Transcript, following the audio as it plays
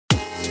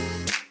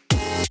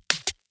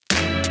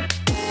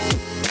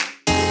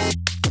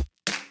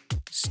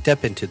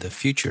Step into the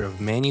future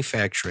of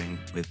manufacturing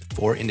with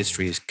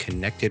 4Industry's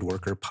Connected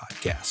Worker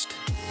podcast.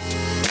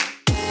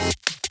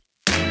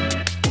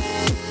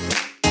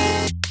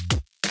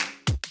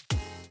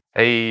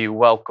 Hey,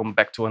 welcome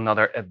back to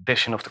another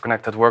edition of the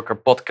Connected Worker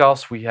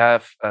podcast. We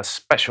have a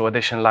special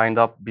edition lined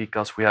up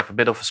because we have a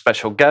bit of a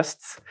special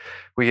guest.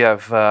 We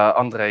have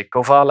Andrey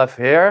Kovalev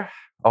here,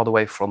 all the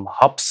way from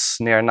Haps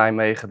near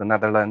Nijmegen, the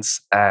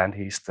Netherlands, and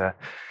he's the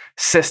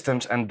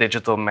Systems and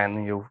Digital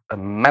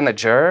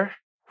Manager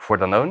for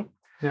Danone.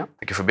 Yeah.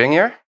 Thank you for being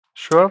here.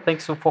 Sure,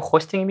 thanks for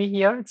hosting me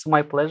here. It's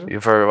my pleasure.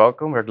 You're very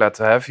welcome. We're glad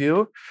to have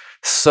you.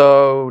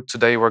 So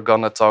today we're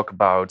going to talk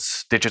about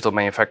digital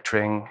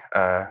manufacturing,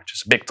 which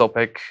is a big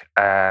topic,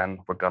 and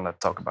we're going to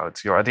talk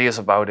about your ideas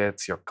about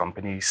it, your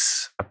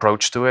company's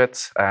approach to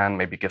it, and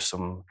maybe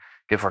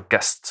give our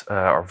guests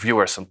or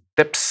viewers some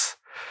tips.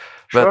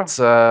 Sure.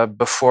 But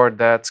before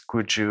that,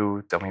 could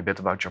you tell me a bit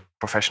about your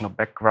professional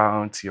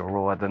background, your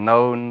role at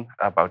Danone,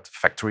 about the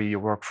factory you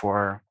work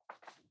for?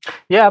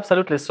 Yeah,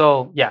 absolutely.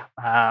 So,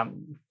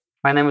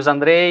 my name is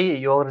Andrey.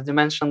 You already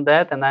mentioned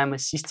that, and I'm a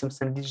systems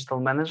and digital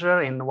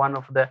manager in one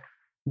of the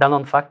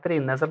Danone factory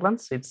in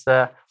Netherlands. It's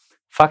a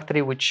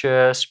factory which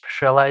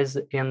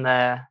specializes in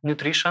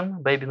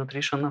nutrition, baby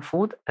nutrition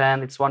food,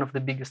 and it's one of the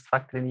biggest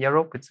factory in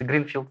Europe. It's a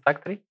greenfield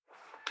factory.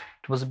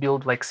 It was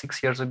built like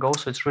 6 years ago,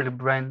 so it's really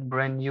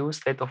brand new,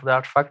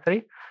 state-of-the-art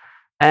factory.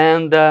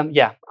 And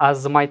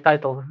as my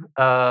title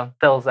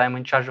tells, I'm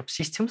in charge of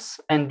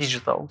systems and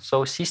digital.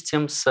 So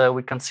systems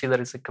we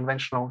consider as a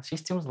conventional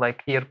systems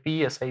like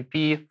ERP,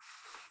 SAP,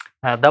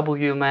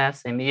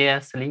 WMS,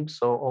 MES, LIMS,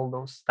 so all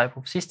those type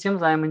of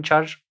systems I'm in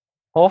charge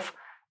of.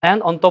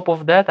 And on top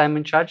of that, I'm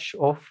in charge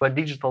of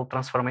digital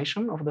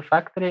transformation of the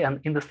factory and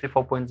Industry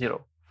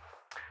 4.0.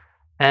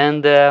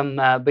 And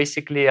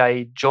basically,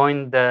 I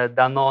joined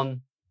Danone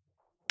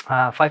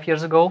 5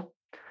 years ago.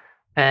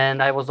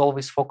 And I was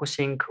always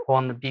focusing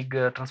on big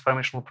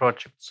transformational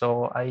projects.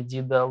 So I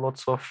did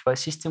lots of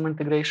system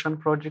integration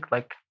projects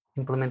like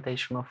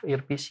implementation of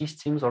ERP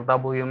systems or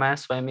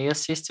WMS or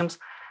MES systems,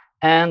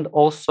 and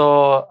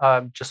also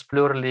just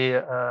purely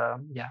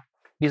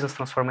business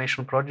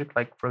transformation project,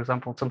 like for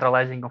example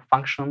centralizing of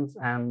functions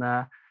and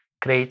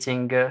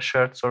creating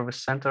shared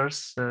service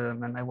centers.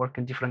 And I work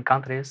in different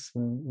countries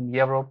in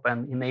Europe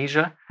and in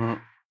Asia. Mm.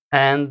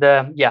 And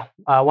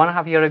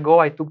 1.5 years ago,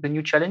 I took the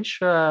new challenge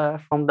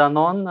from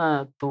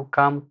Danone to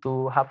come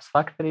to Haps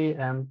factory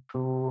and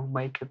to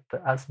make it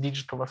as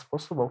digital as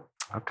possible.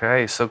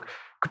 Okay, so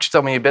could you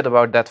tell me a bit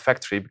about that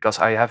factory? Because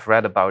I have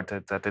read about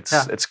it, that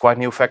it's quite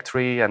new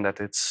factory and that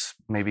it's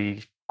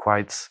maybe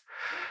quite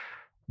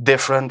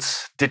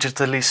different,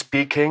 digitally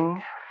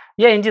speaking.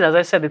 Yeah, indeed. As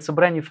I said, it's a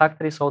brand new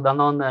factory. So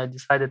Danone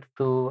decided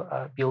to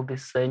build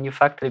this new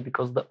factory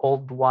because the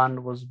old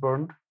one was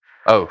burned.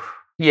 Oh.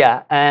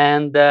 Yeah,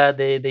 and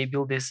they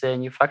built this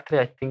new factory,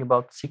 I think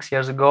about 6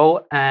 years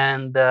ago,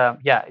 and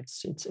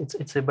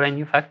it's a brand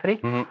new factory.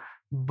 Mm-hmm.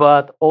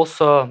 But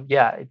also,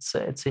 it's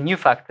a new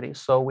factory,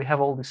 so we have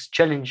all these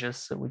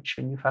challenges which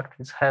new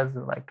factories has,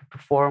 like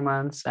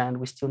performance, and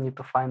we still need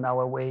to find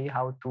our way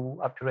how to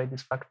operate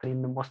this factory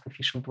in the most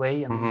efficient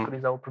way and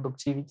increase our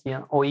productivity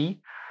and OE.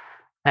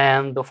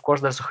 And of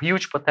course, there's a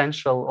huge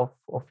potential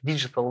of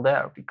digital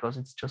there because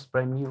it's just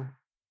brand new.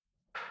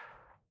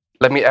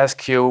 Let me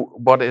ask you,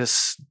 what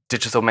is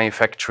digital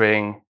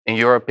manufacturing in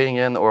your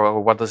opinion, or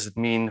what does it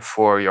mean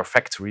for your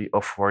factory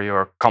or for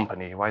your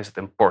company? Why is it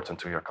important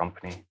to your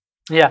company?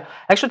 Yeah,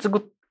 actually,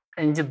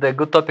 it's a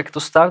good topic to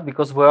start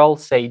because we all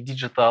say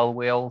digital,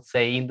 we all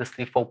say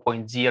Industry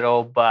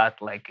 4.0,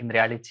 but like in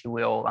reality,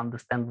 we all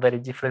understand very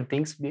different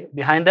things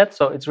behind that.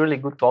 So it's really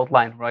good to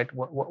outline, right?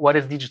 What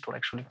is digital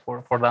actually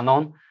for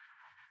Danone?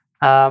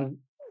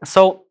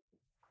 So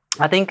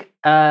I think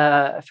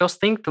first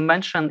thing to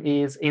mention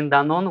is in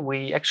Danone,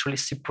 we actually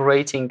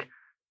separating,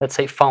 let's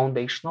say,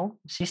 foundational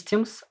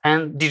systems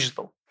and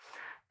digital.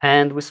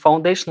 And with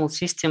foundational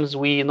systems,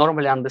 we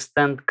normally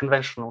understand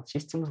conventional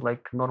systems,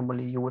 like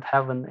normally you would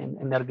have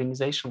an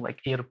organization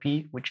like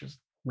ERP, which is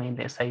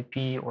mainly SAP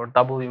or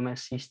WMS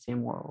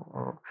system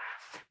or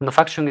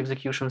manufacturing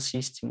execution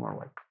system or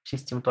like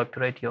system to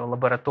operate your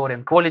laboratory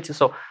and quality.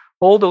 So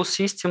all those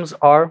systems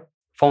are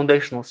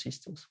foundational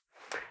systems.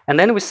 And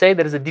then we say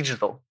there is a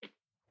digital.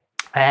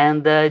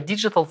 And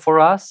digital for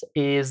us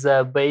is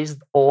based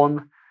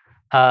on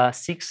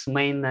 6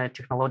 main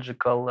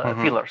technological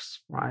pillars,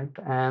 right?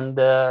 And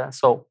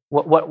so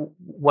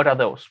what are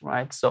those,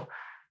 right? So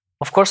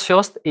of course,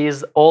 first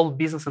is all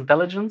business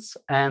intelligence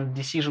and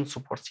decision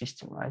support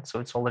system, right? So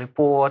it's all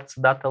reports,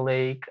 data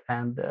lake,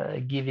 and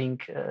giving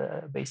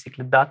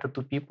basically data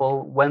to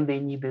people when they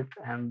need it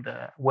and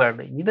where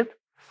they need it.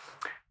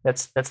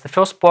 That's the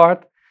first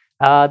part.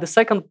 The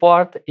second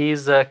part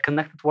is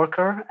connected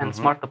worker and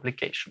smart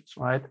applications,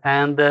 right?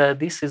 And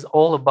this is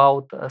all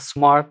about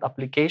smart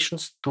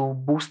applications to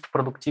boost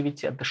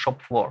productivity at the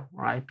shop floor,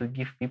 right? To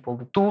give people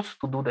the tools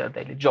to do their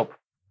daily job.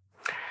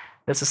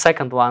 That's the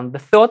second one. The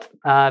third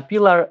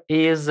pillar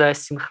is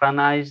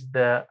synchronize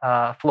the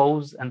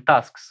flows and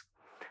tasks.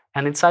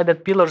 And inside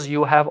that pillars,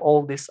 you have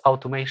all these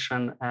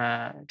automation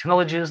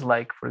technologies,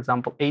 like, for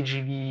example,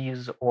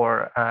 AGVs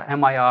or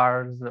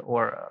MIRs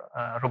or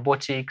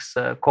robotics,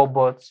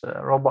 cobots,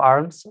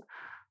 robo-arms,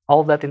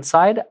 all that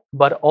inside,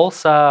 but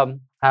also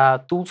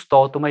tools to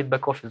automate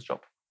back office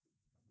job.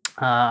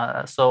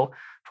 So,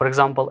 for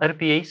example,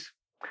 RPAs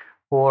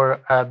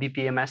or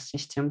BPMS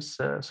systems.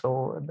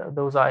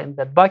 Those are in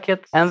that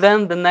bucket. And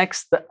then the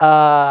next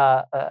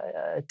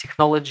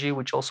technology,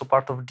 which also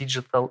part of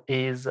digital,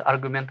 is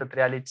augmented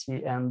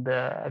reality and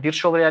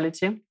virtual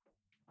reality.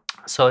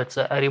 So it's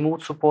a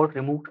remote support,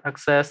 remote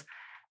access,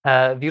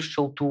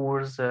 virtual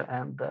tours,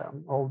 and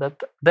all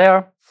that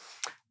there.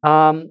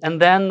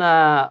 And then,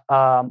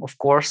 of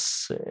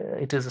course,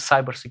 it is a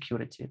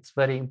cybersecurity. It's a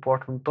very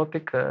important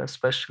topic,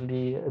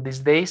 especially these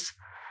days.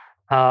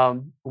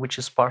 Which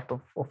is part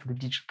of the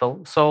digital.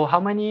 So how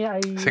many? I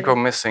think we're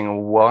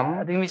missing one.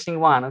 I think missing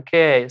one.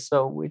 Okay,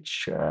 so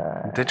which?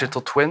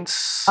 Digital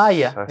twins.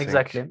 Yeah,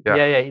 exactly.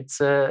 Yeah.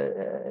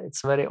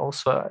 It's very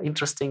also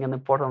interesting and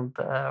important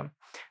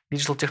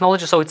digital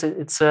technology. So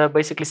it's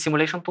basically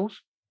simulation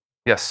tools.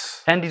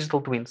 Yes. And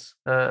digital twins.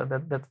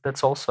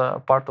 That's also a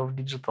part of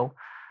digital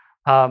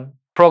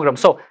program.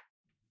 So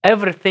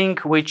everything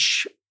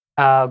which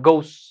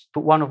goes to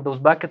one of those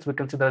buckets we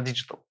consider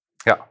digital.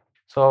 Yeah.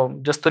 So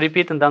just to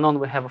repeat, in Danone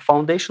we have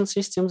foundation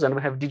systems and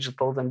we have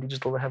digital. And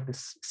digital we have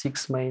these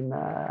 6 main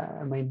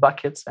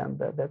buckets, and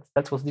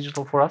that's what's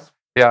digital for us.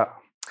 Yeah.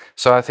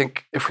 So I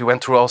think if we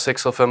went through all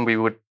 6 of them, we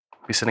would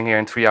be sitting here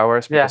in 3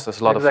 hours because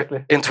there's a lot of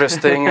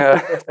interesting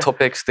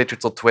topics,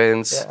 digital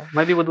twins. Yeah.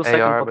 Maybe we'll do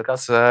second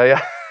podcast.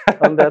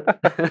 On that.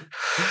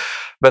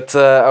 But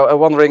I'm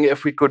wondering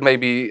if we could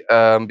maybe,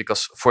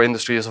 because For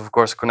Industry is of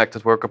course a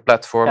connected worker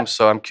platform.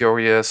 So I'm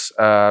curious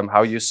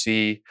how you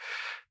see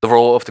the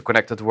role of the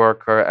connected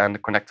worker and the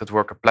connected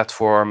worker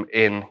platform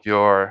in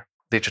your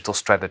digital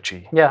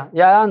strategy.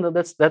 Yeah, and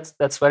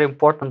that's very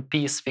important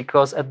piece,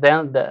 because at the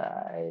end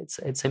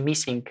it's a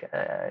missing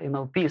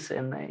piece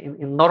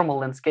in normal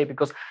landscape.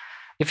 Because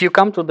if you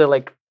come to the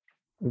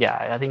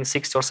I think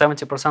 60 or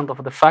 70%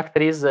 of the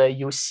factories,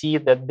 you see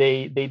that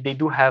they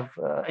do have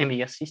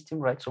MES system,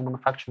 right? So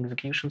manufacturing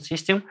execution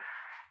system.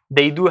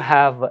 They do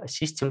have a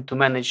system to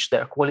manage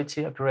their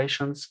quality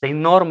operations. They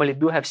normally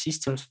do have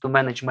systems to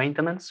manage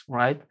maintenance,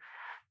 right?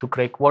 To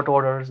create work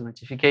orders,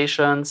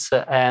 notifications,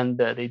 and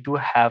they do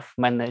have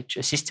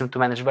a system to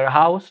manage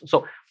warehouse.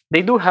 So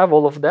they do have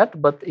all of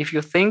that. But if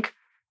you think,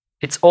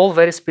 it's all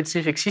very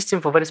specific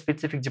system for very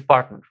specific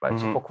department, right?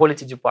 So for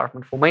quality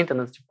department, for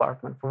maintenance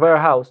department, for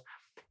warehouse.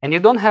 And you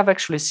don't have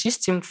actually a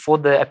system for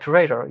the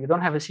operator. You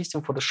don't have a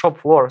system for the shop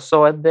floor.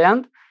 So at the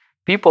end,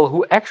 people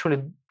who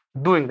actually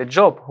doing the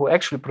job, who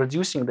actually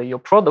producing your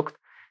product,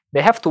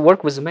 they have to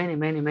work with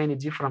many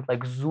different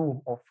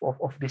zoo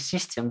of the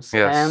systems.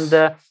 Yes.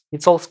 And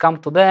it's all come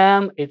to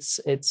them.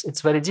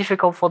 It's very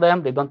difficult for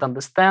them. They don't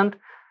understand.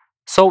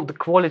 So the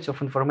quality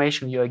of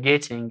information you are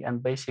getting,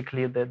 and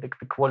basically the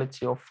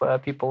quality of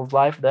people's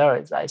life there,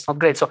 it's not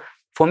great. So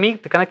for me,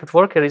 the connected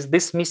worker is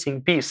this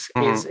missing piece,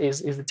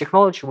 is the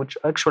technology which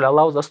actually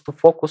allows us to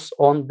focus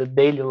on the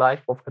daily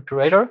life of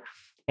operator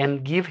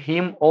and give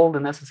him all the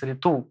necessary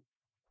tools.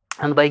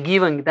 And by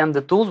giving them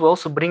the tools, we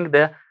also bring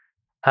the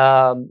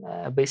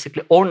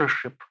basically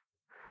ownership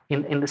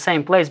in the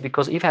same place,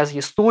 because if he has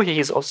his tool, he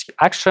has all the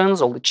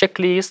actions, all the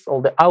checklists,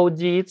 all the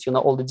audits,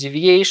 all the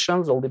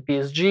deviations, all the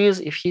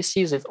PSGs. If he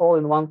sees it all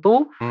in one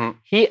tool,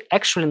 he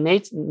actually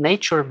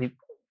naturally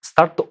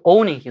start to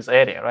owning his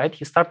area, right?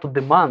 He start to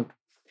demand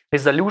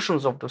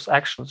resolutions of those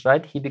actions,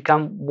 right? He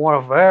become more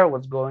aware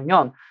what's going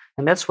on,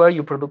 and that's where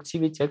your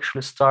productivity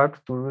actually start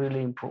to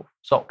really improve.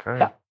 So,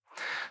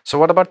 So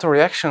what about the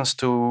reactions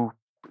to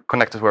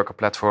connected worker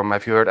platform?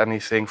 Have you heard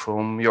anything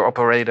from your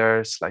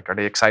operators? Are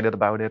they excited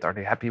about it? Are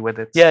they happy with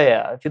it?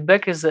 Yeah.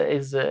 Feedback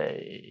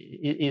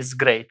is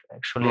great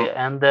actually,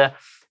 and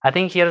I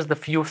think here's the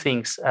few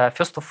things.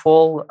 First of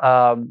all,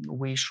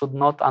 we should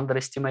not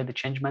underestimate the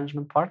change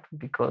management part,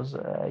 because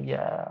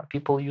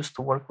people used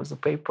to work with the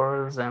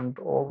papers and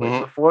all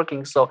ways of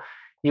working. So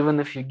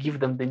even if you give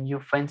them the new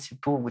fancy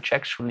tool, which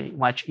actually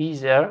much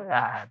easier,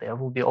 there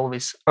will be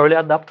always early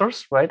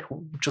adopters, right? Who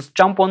just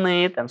jump on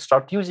it and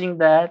start using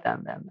that,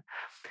 and then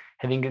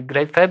having a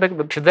great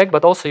feedback.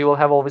 But also you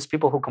will have always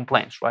people who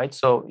complain, right?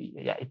 So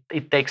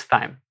it takes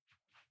time.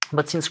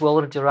 But since we're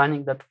already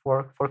running that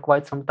for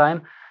quite some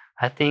time,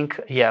 I think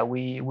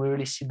we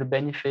really see the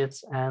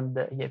benefits, and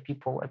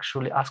people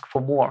actually ask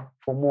for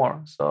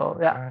more. So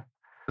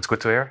It's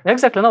good to hear.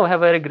 Exactly. No, we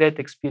have a very great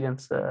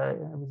experience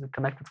with the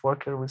connected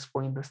worker with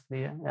For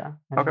Industry.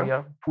 And we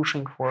are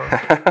pushing for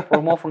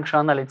more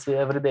functionality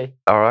every day.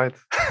 All right.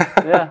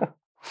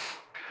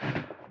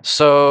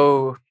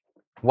 So,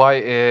 why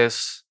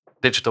is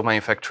digital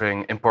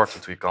manufacturing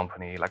important to your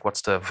company?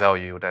 What's the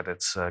value that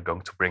it's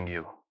going to bring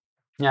you?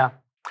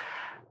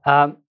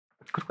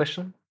 Good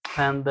question.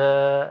 And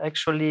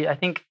actually, I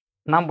think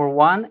number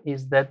one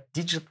is that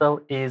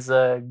digital is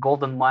a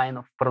golden mine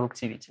of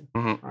productivity,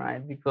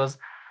 right? Because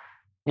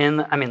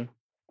in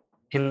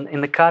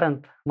in the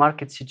current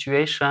market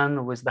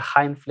situation with the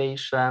high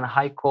inflation,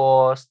 high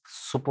cost,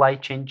 supply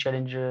chain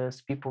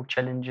challenges, people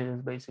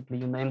challenges, basically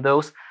you name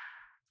those,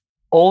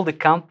 all the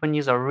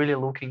companies are really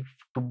looking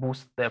to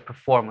boost their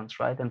performance,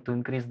 right, and to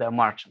increase their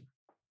margin.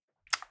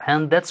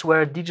 And that's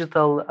where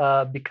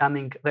digital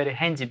becoming very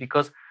handy,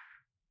 because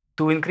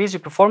to increase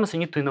your performance, you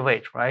need to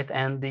innovate, right?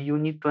 And you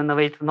need to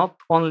innovate not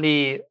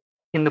only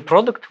in the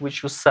product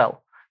which you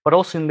sell, but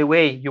also in the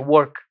way you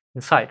work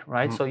inside,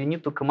 right? So you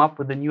need to come up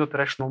with a new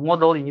operational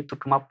model. You need to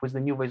come up with the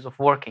new ways of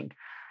working.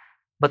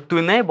 But to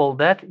enable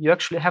that, you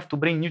actually have to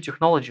bring new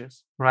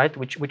technologies, right?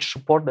 Which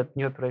support that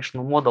new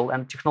operational model,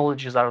 and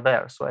technologies are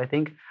there. So I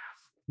think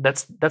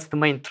that's the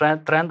main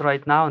trend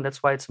right now, and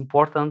that's why it's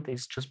important.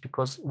 Is just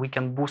because we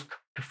can boost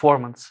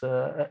performance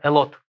a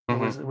lot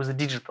with the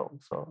digital.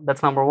 So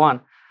that's number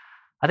one.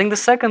 I think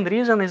the second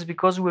reason is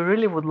because we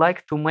really would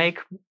like to make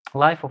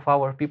life of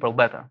our people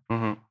better.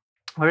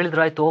 We really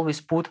try to always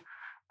put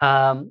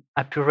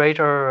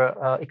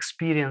operator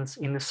experience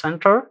in the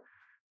center,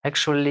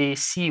 actually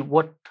see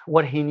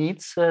what he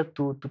needs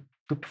to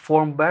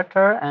perform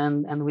better,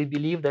 and we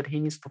believe that he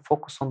needs to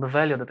focus on the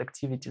value-added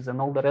activities,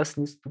 and all the rest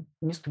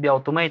needs to be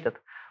automated.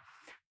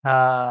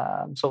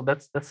 So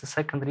that's the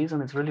second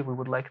reason. Is really we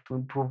would like to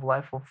improve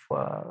life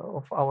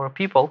of our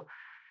people.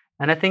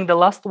 And I think the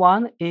last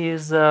one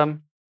is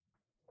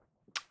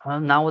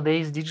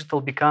nowadays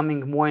digital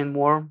becoming more and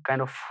more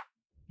kind of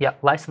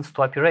licensed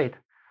to operate,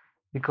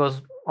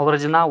 because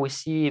already now we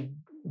see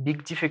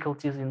big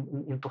difficulties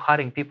into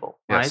hiring people,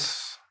 right?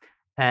 Yes.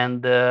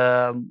 And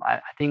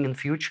I think in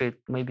future it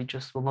maybe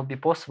just will not be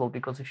possible,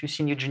 because if you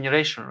see new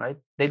generation, right,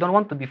 they don't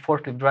want to be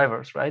forklift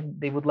drivers, right?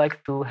 They would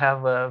like to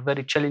have a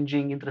very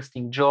challenging,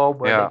 interesting job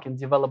where they can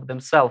develop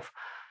themselves.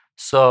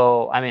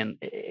 So I mean,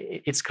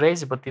 it's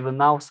crazy, but even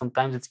now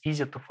sometimes it's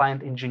easier to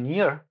find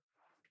engineer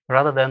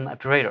rather than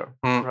operator,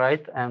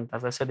 right? And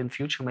as I said, in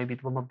future maybe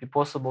it will not be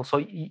possible. So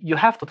you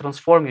have to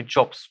transform your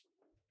jobs,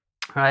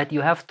 right?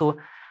 You have to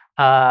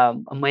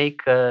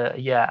make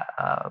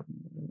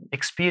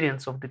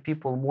experience of the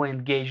people more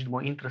engaged,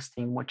 more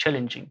interesting, more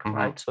challenging,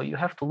 right? So you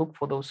have to look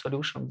for those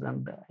solutions,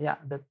 and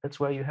that's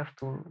where you have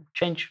to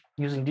change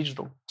using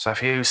digital. So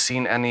have you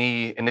seen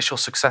any initial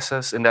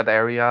successes in that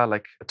area,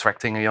 like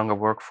attracting a younger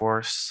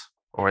workforce?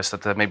 Or is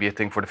that maybe a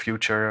thing for the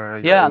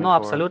future?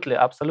 Absolutely.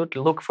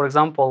 Look, for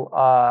example,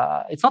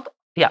 it's not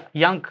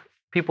young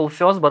people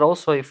first, but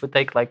also if we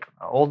take like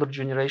older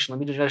generation or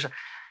middle generation,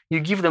 you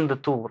give them the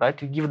tool, right?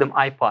 You give them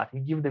iPad, you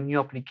give them new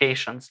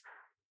applications.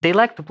 They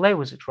like to play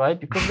with it, right?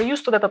 Because they're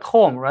used to that at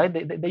home, right?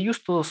 They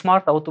used to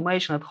smart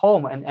automation at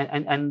home,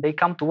 and they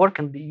come to work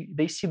and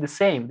they see the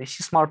same. They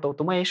see smart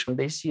automation,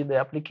 they see the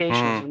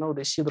applications,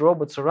 they see the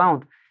robots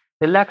around.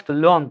 They like to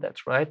learn that,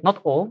 right? Not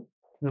all,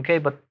 okay,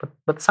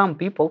 but some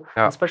people,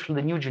 especially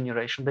the new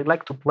generation, they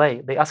like to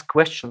play. They ask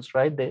questions,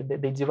 right?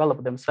 They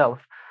develop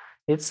themselves.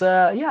 It's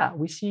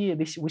we see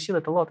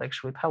that a lot.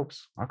 Actually, it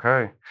helps.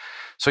 Okay,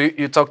 so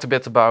you talked a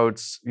bit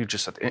about, you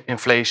just said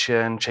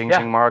inflation,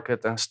 changing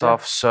market and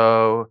stuff.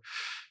 So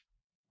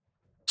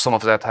some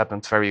of that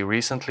happened very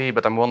recently,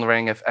 but I'm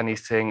wondering if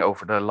anything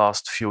over the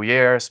last few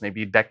years,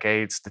 maybe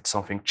decades, did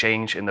something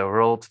change in the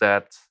world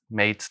that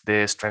made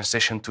this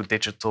transition to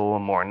digital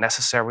more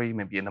necessary,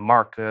 maybe in the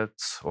market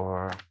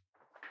or?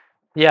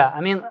 Yeah, I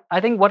mean, I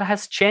think what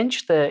has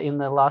changed in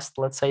the last,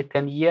 let's say,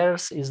 10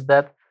 years is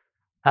that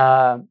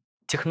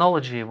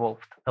technology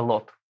evolved a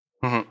lot.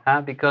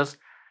 Because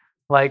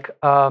like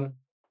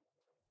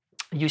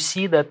you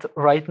see that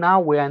right now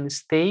we're in a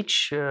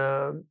stage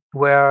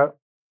where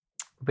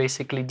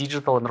basically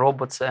digital and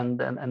robots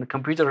and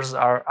computers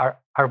are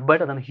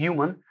better than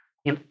human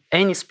in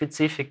any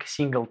specific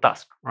single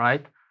task,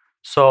 right?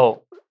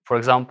 So, for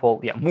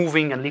example,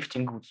 moving and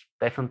lifting goods,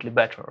 definitely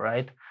better,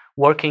 right?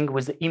 Working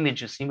with the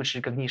images, image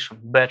recognition,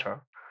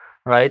 better,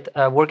 right?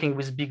 Working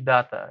with big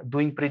data,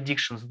 doing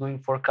predictions, doing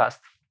forecasts,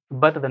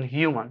 better than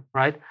human,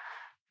 right?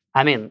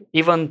 I mean,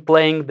 even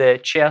playing the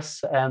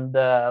chess and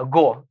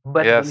Go,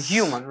 better than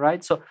human,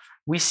 right? So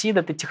we see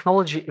that the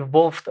technology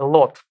evolved a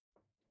lot.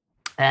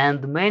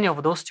 And many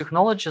of those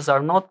technologies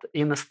are not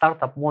in a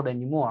startup mode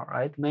anymore,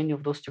 right? Many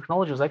of those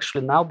technologies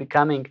actually now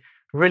becoming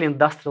really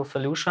industrial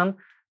solution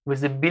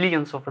with the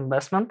billions of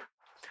investment.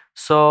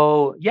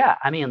 So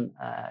I mean,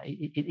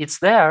 it's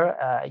there.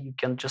 You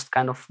can just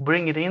kind of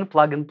bring it in,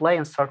 plug and play,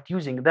 and start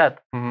using that.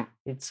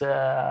 It's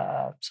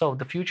so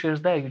the future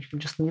is there. You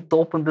just need to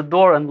open the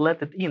door and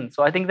let it in.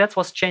 So I think that's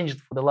what's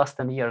changed for the last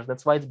 10 years.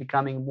 That's why it's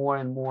becoming more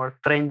and more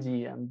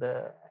trendy and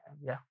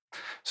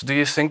So do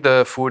you think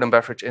the food and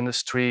beverage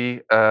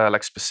industry,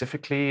 like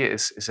specifically,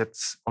 is it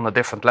on a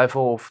different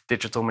level of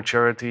digital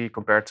maturity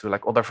compared to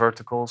like other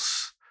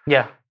verticals?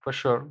 Yeah, for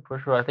sure.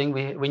 I think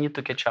we need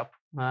to catch up.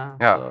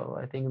 So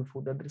I think in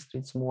food industry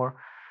it's more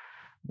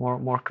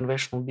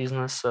conventional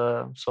business.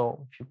 So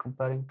if you're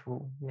comparing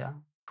to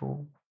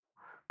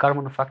car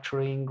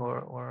manufacturing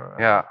or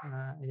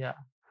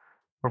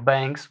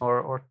banks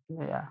or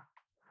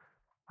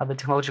other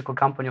technological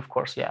company, of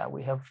course,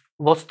 we have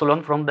lots to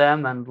learn from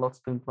them and lots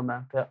to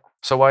implement.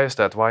 So why is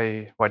that?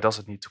 Why does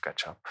it need to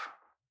catch up?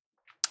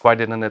 why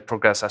didn't it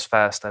progress as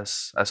fast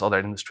as other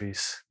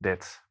industries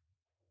did?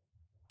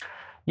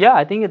 Yeah,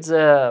 I think it's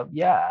good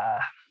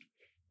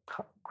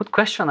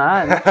question.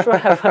 I'm not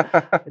sure.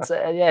 It's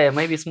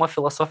maybe it's more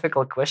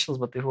philosophical questions,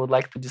 but if you would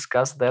like to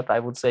discuss that, I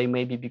would say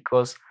maybe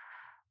because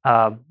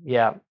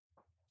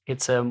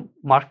it's a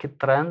market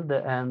trend,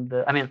 and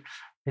I mean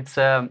it's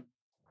a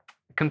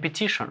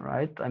competition,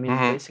 right? I mean,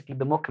 basically,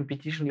 the more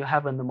competition you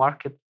have in the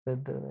market,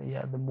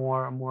 the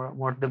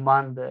more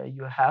demand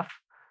you have.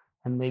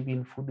 And maybe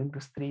in food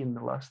industry in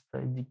the last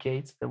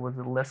decades, there was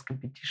less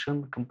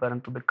competition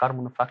compared to the car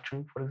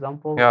manufacturing, for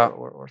example,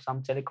 or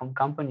some telecom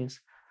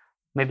companies.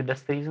 Maybe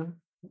that's the reason.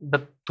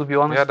 But to be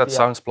honest, that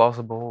sounds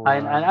plausible. I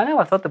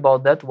never thought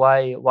about that.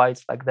 Why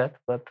it's like that?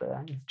 But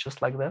it's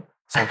just like that.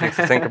 Something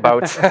to think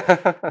about.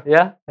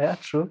 Yeah,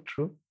 true.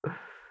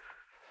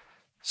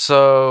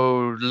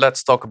 So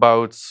let's talk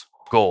about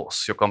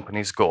goals, your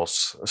company's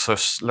goals. So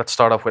let's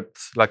start off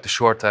with like the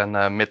short and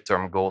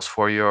midterm goals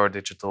for your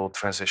digital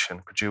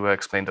transition. Could you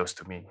explain those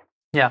to me?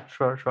 Yeah,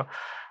 sure.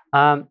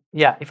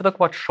 If you talk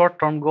about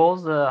short-term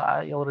goals,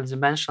 I already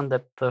mentioned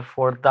that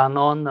for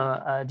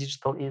Danone,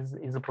 digital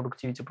is a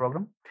productivity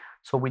program.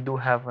 So we do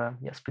have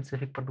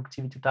specific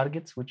productivity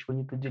targets which we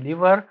need to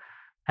deliver,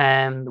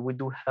 and we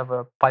do have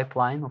a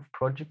pipeline of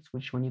projects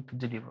which we need to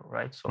deliver,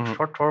 right? So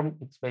short-term,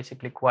 it's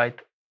basically quite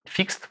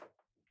fixed,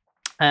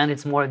 and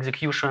it's more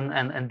execution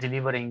and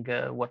delivering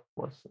what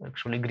was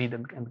actually agreed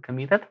and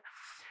committed.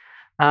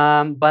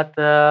 But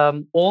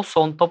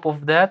also on top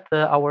of that,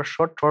 our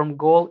short-term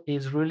goal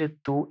is really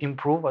to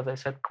improve, as I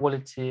said,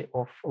 quality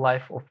of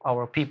life of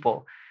our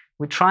people.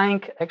 We're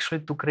trying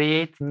actually to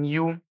create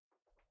new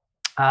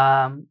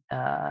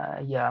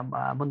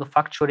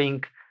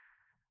manufacturing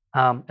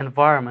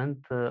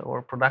environment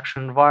or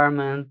production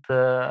environment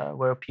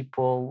where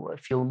people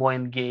feel more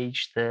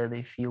engaged,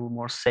 they feel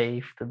more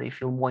safe, they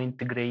feel more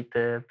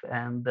integrated,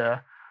 and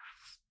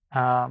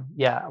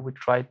we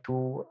try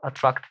to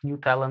attract new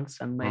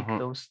talents and make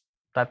those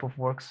type of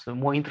works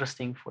more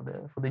interesting for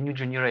the new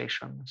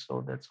generation.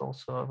 So that's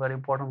also a very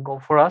important goal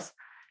for us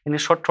in the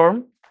short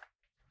term.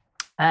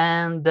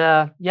 And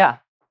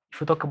if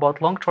we talk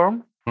about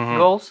long-term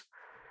goals,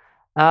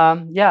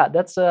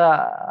 that's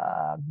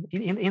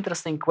an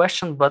interesting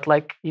question. But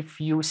like if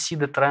you see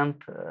the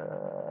trend,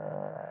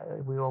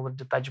 we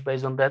already touched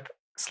base on that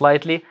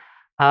slightly.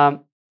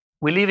 We're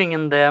living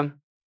in the,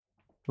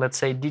 let's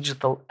say,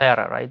 digital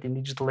era, right? In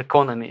digital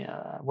economy.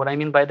 What I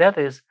mean by that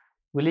is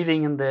we're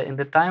living in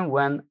the time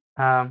when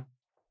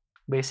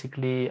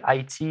basically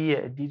IT,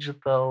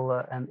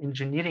 digital, and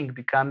engineering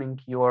becoming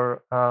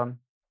your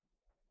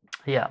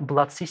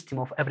blood system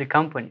of every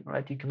company,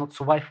 right? You cannot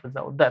survive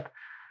without that.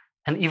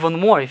 And even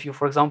more, if you,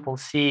 for example,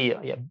 see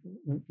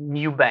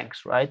new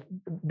banks, right?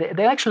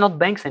 They're actually not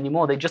banks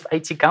anymore. They're just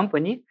IT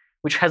company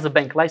which has a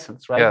bank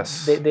license, right?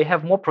 Yes. They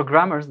have more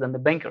programmers than the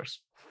bankers,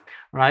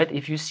 right?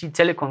 If you see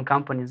telecom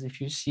companies, if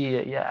you see,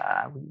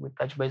 we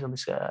touch base on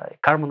this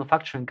car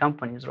manufacturing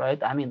companies, right?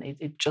 I mean,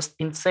 it's just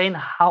insane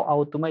how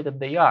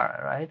automated they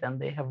are, right? And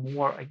they have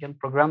more, again,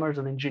 programmers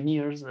and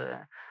engineers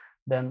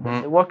than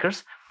the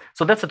workers.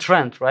 So that's a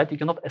trend, right? You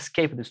cannot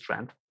escape this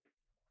trend.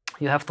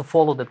 You have to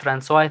follow the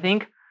trend. So I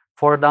think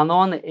for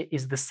Danone, it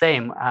is the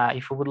same.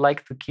 If we would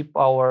like to keep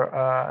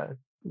our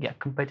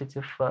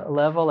competitive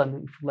level,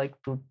 and if we like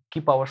to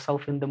keep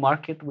ourselves in the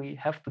market, we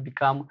have to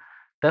become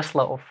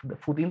Tesla of the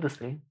food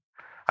industry.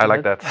 So I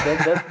like that.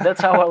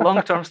 That's our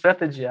long-term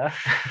strategy. Yeah?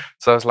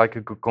 Sounds like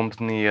a good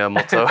company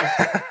motto.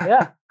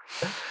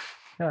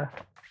 Yeah.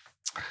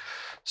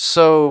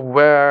 So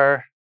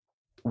where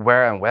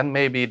and when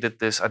maybe did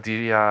this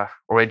idea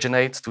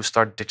originate to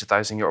start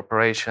digitizing your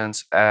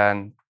operations,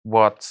 and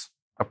what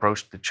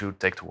approach did you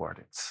take toward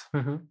it?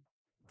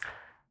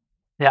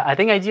 Yeah, I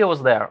think idea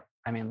was there.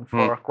 I mean,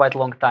 for quite a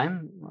long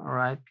time,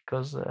 right?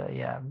 Because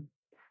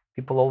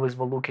people always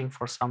were looking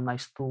for some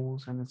nice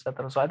tools and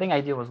etc. So I think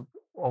idea was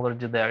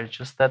already there. It's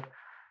just that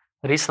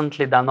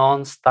recently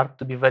Danone started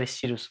to be very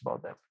serious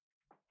about that,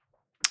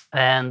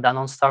 and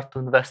Danone started to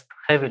invest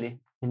heavily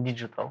in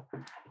digital,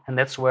 and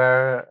that's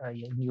where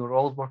new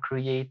roles were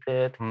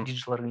created,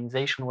 digital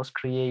organization was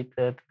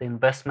created, the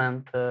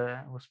investment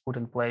was put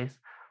in place.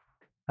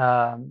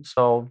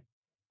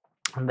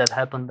 And that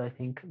happened, I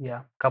think,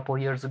 a couple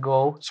of years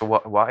ago. So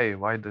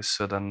why this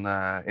sudden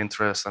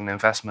interest and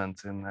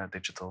investment in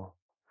digital?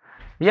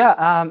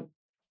 I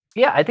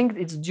think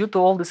it's due to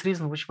all these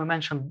reasons which we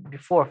mentioned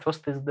before.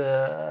 First is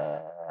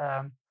the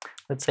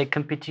let's say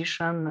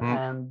competition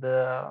and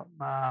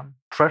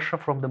pressure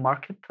from the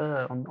market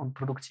on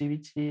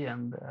productivity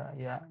and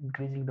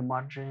increasing the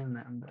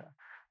margin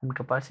and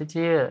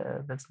capacity.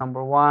 That's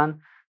number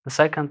one. The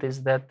second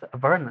is that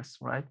awareness,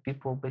 right?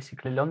 People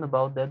basically learn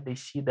about that. They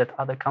see that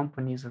other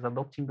companies are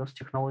adopting those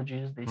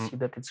technologies. They see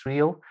that it's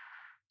real.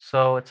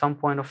 So at some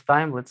point of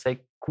time, let's say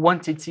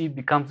quantity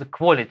becomes a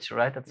quality,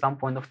 right? At some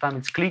point of time,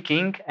 it's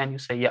clicking, and you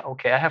say,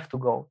 okay, I have to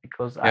go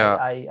because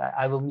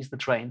I will miss the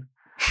train,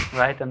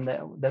 right? And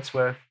that's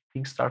where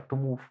things start to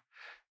move.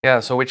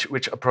 Yeah. So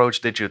which approach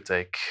did you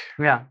take?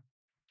 Yeah.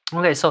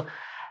 Okay. So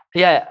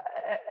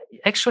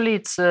Actually,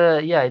 it's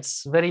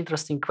very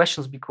interesting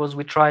questions because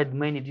we tried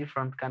many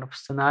different kind of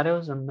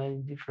scenarios and many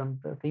different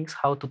things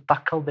how to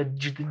tackle the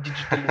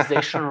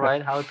digitalization,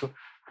 right?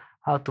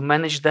 How to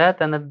manage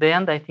that, and at the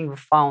end, I think we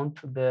found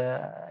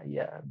the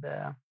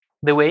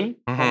way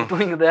of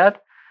doing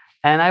that.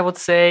 And I would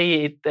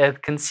say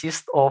it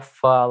consists of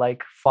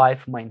like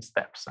 5 main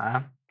steps.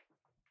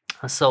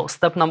 So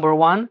step number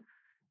 1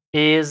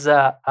 is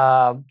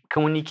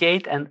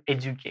communicate and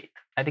educate.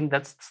 I think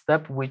that's the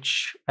step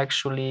which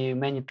actually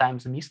many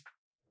times missed,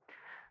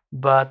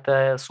 but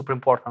super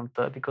important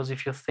because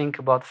if you think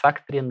about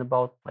factory and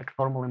about like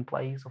normal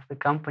employees of the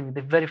company,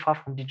 they're very far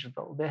from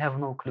digital. They have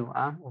no clue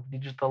of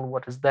digital,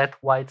 what is that,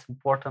 why it's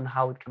important,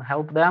 how it can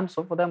help them.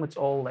 So for them, it's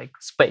all like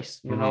space,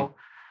 you know.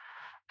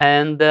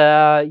 And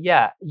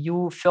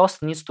you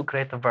first need to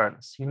create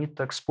awareness. You need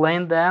to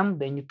explain them.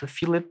 They need to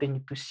feel it. They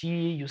need to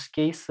see use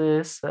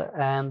cases,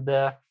 and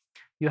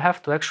you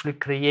have to actually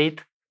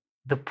create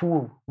the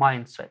pull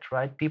mindset,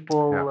 right?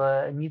 People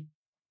need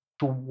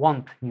to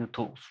want new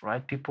tools,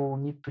 right? People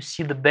need to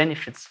see the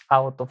benefits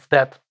out of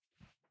that.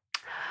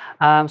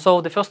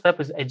 So the first step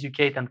is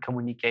educate and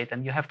communicate,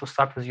 and you have to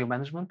start with your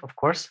management, of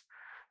course,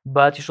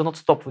 but you should not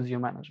stop with your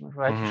management,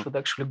 right? You should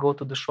actually go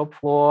to the shop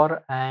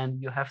floor,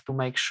 and you have to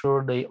make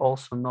sure they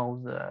also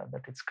know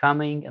that it's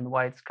coming and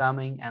why it's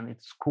coming, and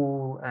it's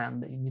cool,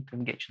 and you need to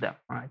engage them,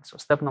 right? So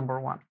step number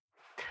 1.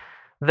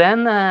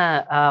 Then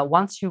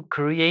once you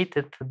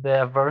created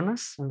the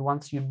awareness and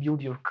once you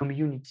build your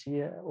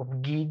community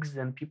of geeks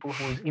and people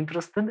who is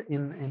interested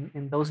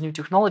in those new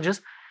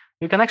technologies,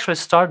 you can actually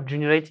start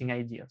generating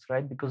ideas,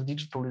 right? Because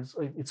digital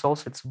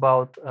it's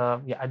about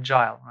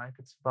agile, right?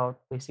 It's about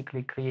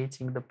basically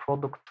creating the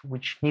product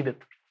which needed.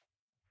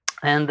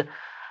 And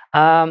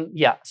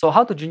so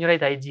how to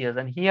generate ideas?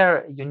 And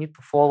here you need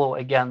to follow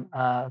again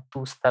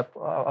 2-step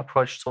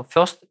approach. So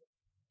first,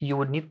 you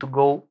would need to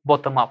go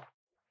bottom up.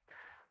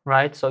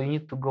 Right, so you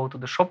need to go to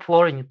the shop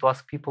floor. You need to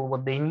ask people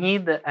what they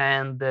need,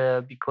 and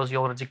because you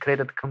already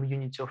created a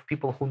community of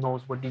people who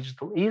knows what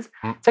digital is,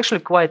 it's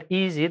actually quite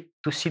easy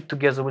to sit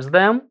together with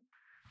them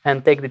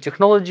and take the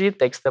technology,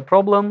 takes the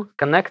problem,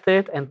 connect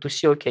it, and to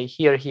see, okay,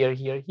 here,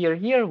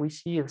 we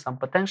see some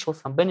potential,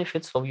 some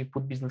benefits. So you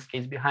put business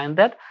case behind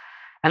that,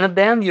 and at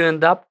the end you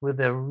end up with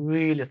a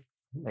really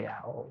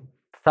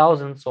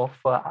thousands of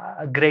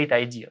great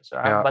ideas.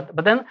 Right?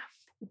 But then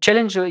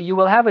challenge you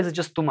will have is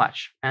just too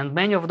much, and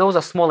many of those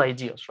are small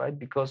ideas, right?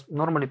 Because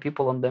normally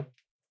people in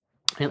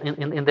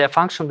their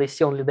function, they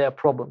see only their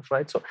problems,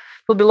 right? So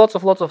there'll be lots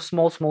of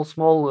small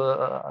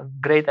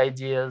great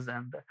ideas,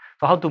 and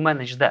so how to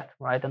manage that,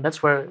 right? And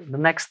that's where the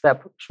next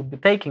step should be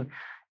taking.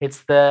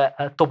 It's the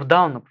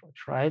top-down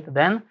approach, right?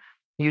 Then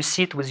you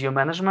sit with your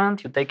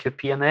management, you take your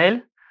P&L,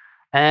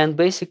 and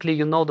basically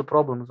you know the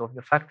problems of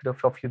your factory,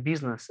 of your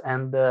business,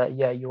 and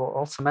you're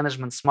also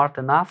management smart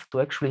enough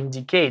to actually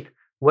indicate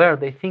where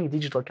they think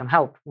digital can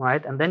help,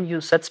 right? And then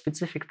you set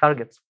specific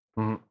targets.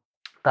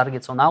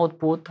 Targets on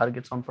output,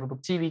 targets on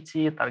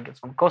productivity, targets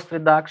on cost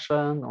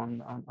reduction,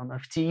 on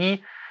FTE,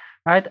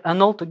 right?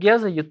 And all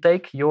together you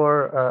take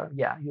your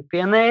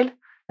P&L,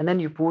 and then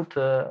you put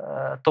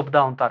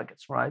top-down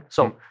targets, right?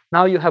 So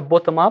now you have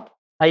bottom-up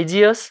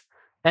ideas,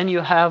 and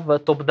you have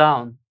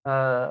top-down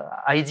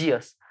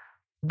ideas.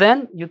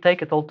 Then you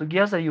take it all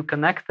together, you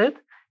connect it,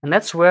 and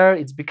that's where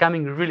it's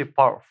becoming really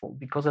powerful,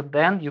 because at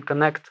the end you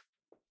connect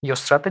your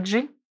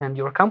strategy and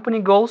your company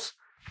goals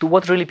to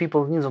what really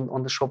people need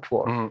on the shop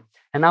floor.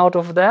 And out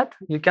of that,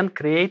 you can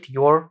create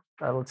your,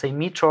 let's say,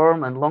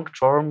 mid-term and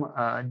long-term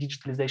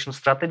digitalization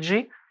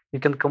strategy. You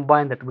can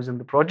combine that within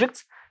the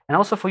projects. And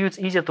also for you, it's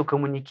easier to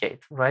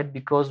communicate, right?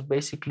 Because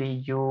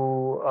basically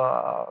you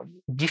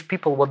give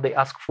people what they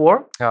ask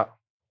for. Yeah.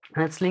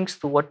 And it links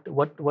to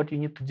what you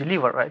need to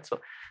deliver, right?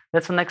 So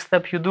that's the next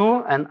step you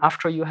do. And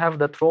after you have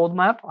that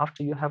roadmap,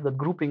 after you have that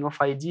grouping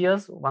of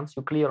ideas, once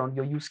you're clear on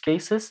your use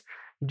cases,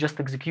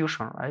 just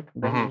execution, right?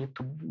 Then you need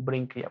to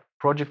bring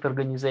project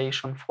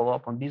organization, follow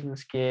up on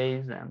business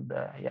case, and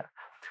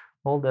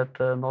all that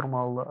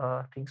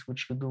normal things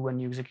which you do when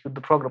you execute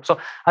the program. So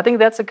I think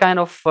that's a kind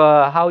of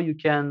how you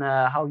can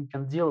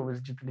deal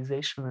with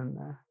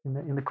digitalization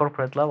in the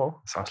corporate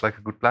level. Sounds like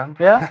a good plan.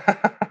 Yeah.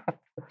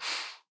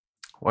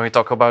 When we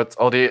talk about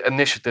all the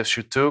initiatives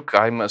you took,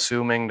 I'm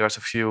assuming there's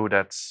a few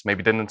that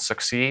maybe didn't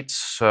succeed.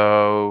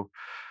 So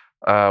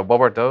what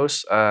were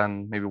those,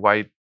 and maybe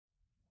why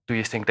do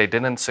you think they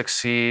didn't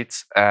succeed,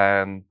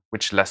 and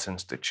which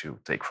lessons did you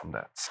take from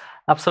that?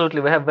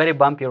 Absolutely, we have very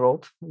bumpy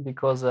road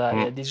because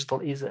digital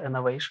is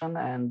innovation,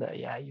 and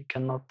you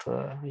cannot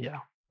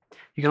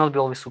be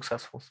always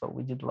successful. So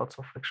we did lots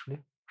of actually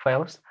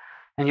failures,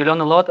 and you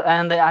learn a lot.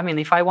 And I mean,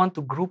 if I want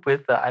to group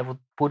it, I would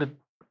put it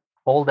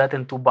all that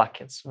in 2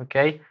 buckets.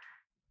 Okay,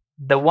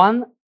 the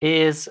one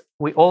is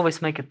we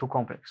always make it too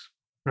complex.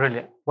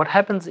 Really, what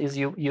happens is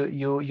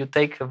you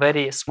take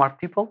very smart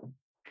people.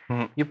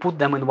 You put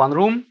them in one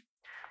room,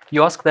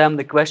 you ask them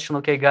the question,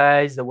 okay,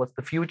 guys, what's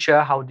the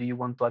future? How do you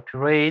want to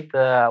operate?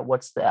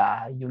 What's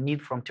you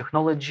need from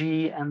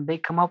technology? And they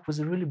come up with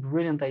really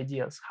brilliant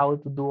ideas how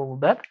to do all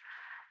that.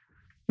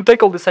 You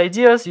take all these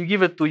ideas, you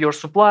give it to your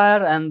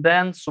supplier, and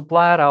then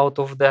supplier out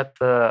of that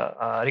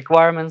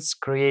requirements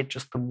create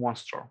just a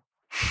monster.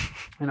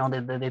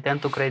 They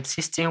tend to create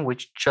system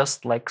which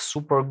just like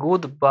super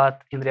good,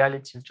 but in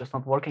reality it's just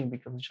not working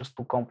because it's just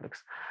too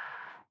complex.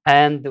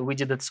 And we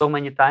did it so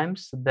many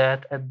times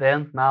that at the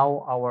end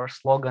now our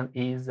slogan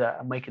is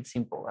make it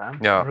simple.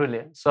 Yeah.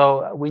 Really.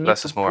 So we need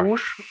Less to is more.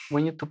 push.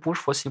 We need to push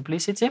for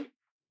simplicity,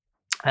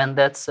 and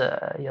that's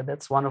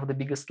one of the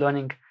biggest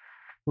learning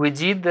we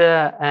did.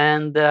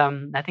 And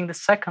I think the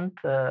second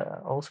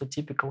also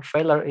typical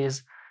failure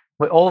is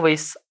we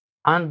always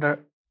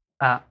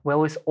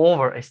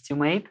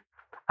overestimate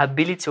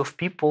ability of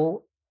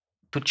people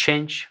to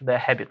change their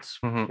habits.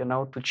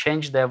 Mhm. To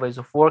change their ways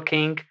of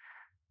working,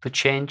 to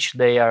change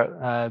their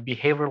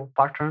behavioral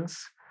patterns.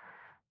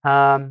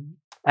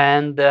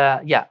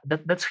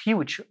 That's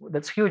huge.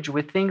 That's huge.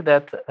 We think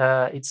that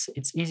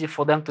it's easy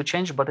for them to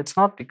change, but it's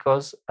not,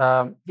 because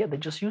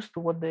they're just used to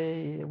what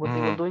they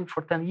were doing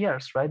for 10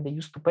 years, right? They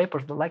used to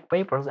papers, they like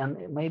papers, and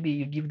maybe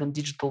you give them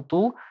digital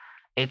tool,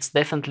 it's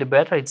definitely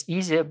better, it's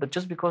easier, but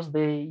just because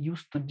they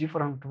used to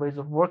different ways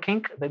of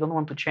working, they don't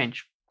want to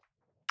change.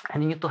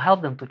 And you need to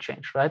help them to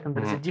change, right? And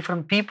there's a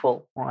different people,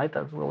 right?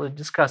 As we already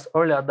discussed,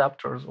 early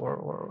adapters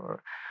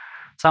or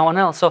someone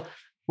else. So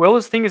we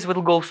always think it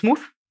will go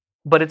smooth,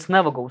 but it's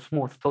never go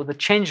smooth. So the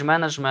change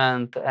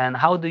management and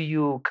how do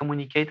you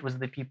communicate with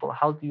the people?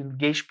 How do you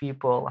engage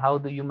people? How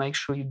do you make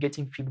sure you're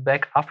getting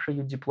feedback after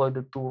you deploy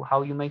the tool?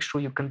 How you make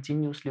sure you're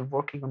continuously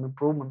working on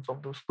improvements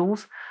of those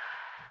tools?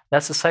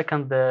 That's the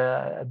second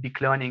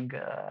big learning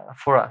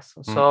for us.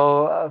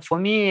 So for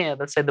me,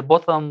 let's say the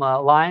bottom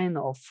line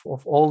of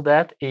all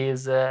that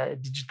is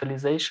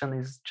digitalization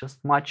is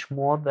just much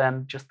more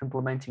than just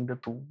implementing the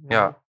tool.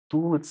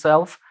 Tool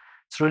itself,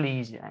 it's really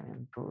easy. I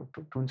mean,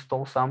 to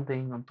install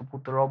something and to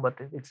put a robot,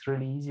 it's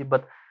really easy.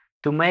 But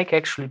to make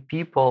actually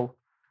people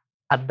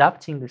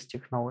adapting this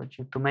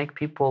technology, to make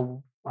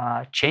people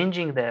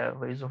changing their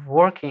ways of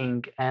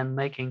working and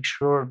making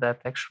sure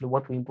that actually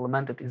what we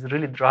implemented is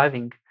really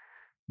driving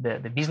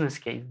the business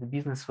case, the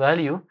business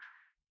value,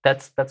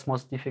 that's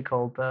most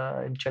difficult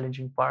and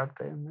challenging part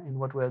in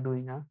what we are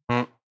doing.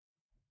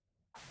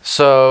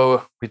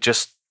 So we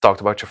just talked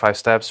about your 5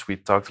 steps. We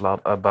talked a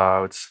lot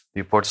about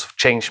the importance of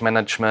change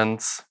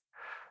management.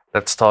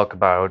 Let's talk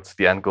about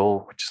the end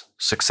goal, which is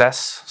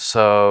success.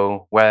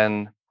 So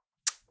when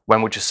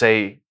would you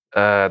say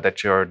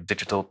that your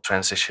digital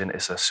transition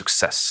is a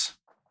success?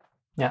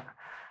 Yeah,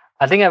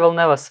 I think I will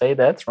never say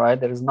that, right?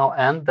 There is no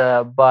end,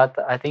 but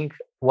I think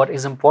what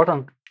is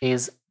important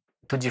is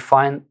to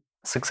define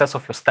success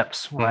of your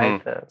steps,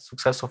 right?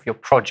 Success of your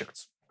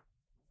projects.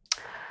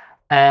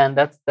 And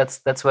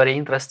that's very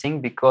interesting,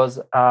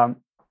 because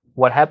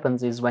what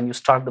happens is when you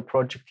start the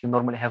project, you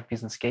normally have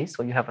business case,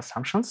 so you have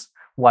assumptions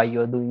why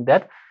you're doing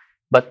that.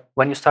 But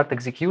when you start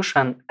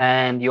execution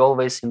and you're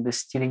always in the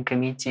steering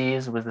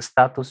committees with the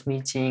status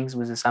meetings,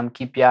 with some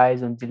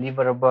KPIs and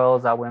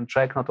deliverables, are we on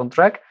track, not on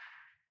track?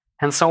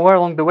 And somewhere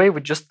along the way, we're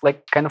just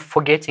like kind of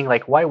forgetting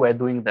like why we're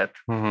doing that.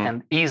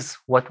 And is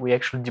what we're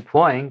actually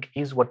deploying,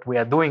 is what we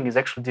are doing, is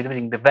actually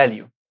delivering the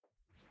value.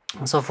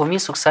 And so for me,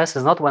 success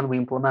is not when we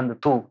implement the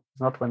tool.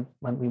 It's not when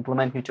we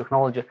implement new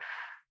technology.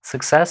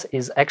 Success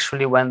is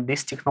actually when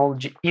this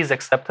technology is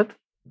accepted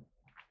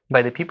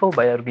by the people,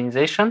 by the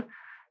organization.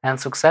 And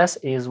success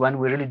is when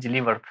we really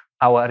delivered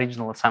our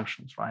original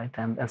assumptions, right?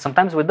 And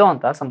sometimes we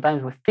don't.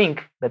 Sometimes we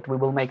think that we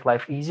will make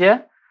life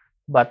easier,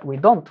 but we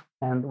don't.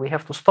 And we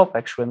have to stop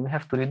actually, and we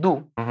have to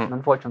redo,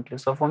 unfortunately.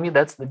 So for me,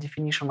 that's the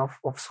definition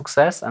of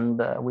success. And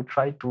we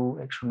try to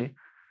actually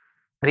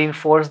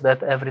reinforce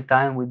that every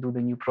time we do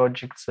the new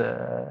projects,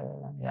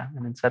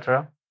 and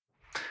etc.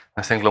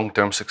 I think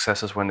long-term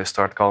success is when they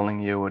start calling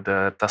you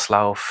the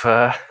Tesla of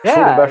food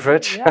and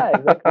beverage. Yeah,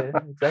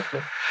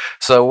 exactly.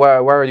 So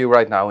where are you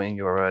right now in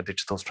your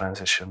digital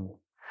transition?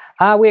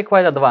 We're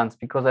quite advanced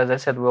because, as I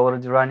said, we're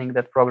already running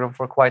that program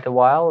for quite a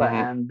while,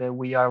 and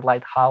we are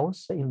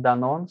lighthouse in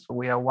Danone. So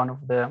we are one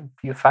of the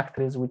few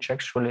factories which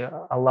actually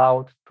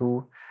allowed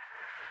to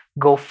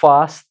go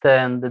fast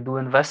and do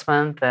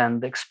investment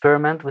and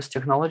experiment with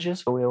technology.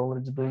 So we're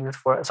already doing it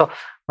so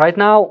right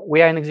now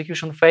we are in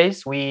execution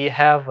phase. We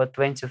have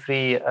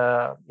 23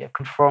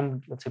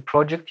 confirmed, let's say,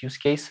 project use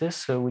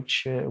cases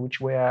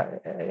which we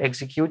are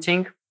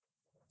executing.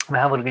 We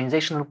have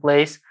organization in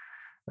place.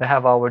 We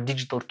have our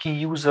digital key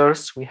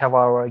users. We have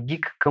our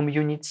geek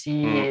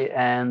community,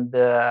 and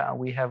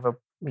we have a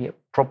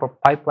proper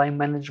pipeline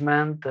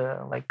management,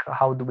 like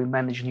how do we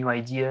manage new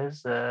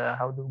ideas,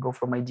 how do we go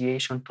from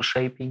ideation to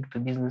shaping to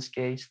business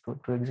case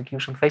to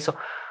execution phase. So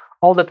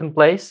all that in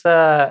place,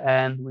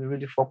 and we're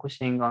really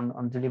focusing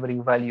on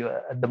delivering value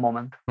at the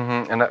moment.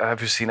 And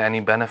have you seen any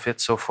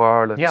benefits so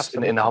far in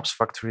the Haps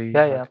factory?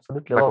 Yeah,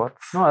 absolutely. Like a lot. what?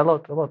 No,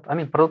 a lot. I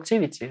mean,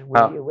 productivity.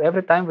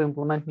 Every time we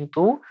implement new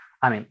tool,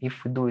 I mean,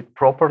 if we do it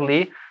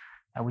properly,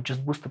 we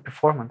just boost the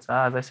performance.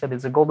 As I said,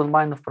 it's a golden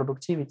mine of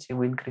productivity.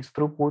 We increase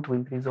throughput, we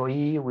increase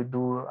OE, we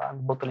do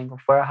bottling of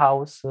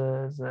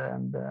warehouses,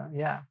 and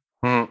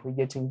we're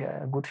getting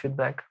good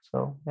feedback.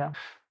 So, yeah.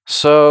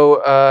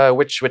 So,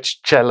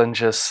 which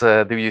challenges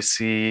do you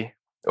see,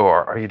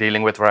 or are you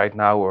dealing with right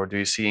now, or do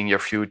you see in your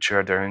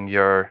future during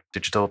your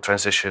digital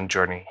transition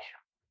journey?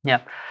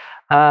 Yeah.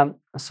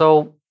 So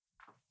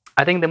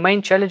I think the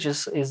main challenge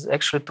is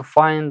actually to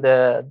find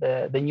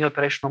the new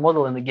operational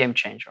model and the game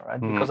changer,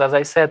 right? Mhm. Because as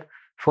I said,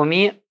 for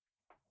me,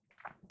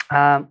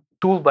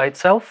 tool by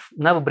itself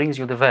never brings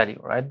you the value,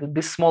 right?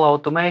 This small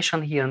automation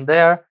here and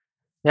there,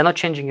 they're not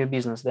changing your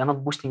business, they're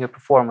not boosting your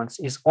performance.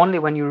 It's only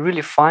when you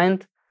really find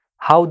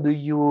how do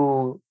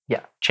you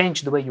change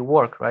the way you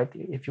work, right?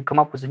 If you come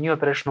up with a new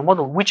operational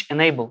model which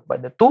enabled by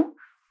the tool,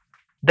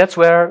 that's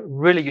where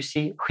really you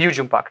see huge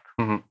impact,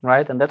 Mhm.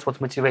 right? And that's what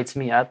motivates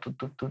me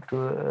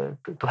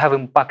to have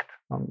impact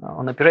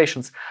on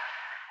operations.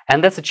 And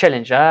that's a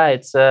challenge.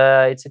 It's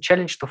a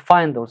challenge to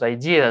find those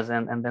ideas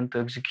and then to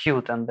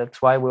execute. And that's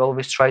why we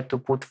always try to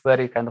put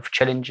very kind of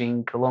challenging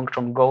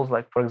long-term goals,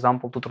 like for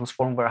example, to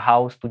transform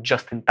warehouse to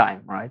just in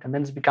time, right? And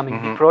then it's becoming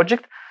a big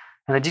project,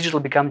 and the digital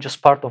become just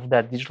part of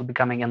that. Digital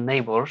becoming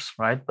enablers,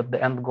 right? But the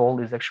end goal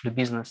is actually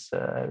business,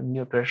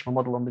 new operational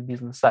model on the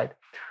business side.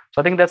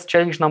 So I think that's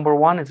challenge number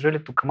one. Is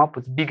really to come up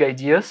with big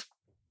ideas,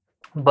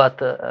 but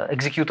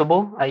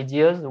executable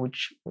ideas which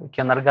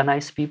can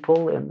organize people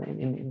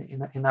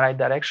in the right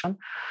direction.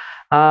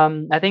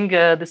 I think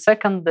the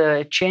second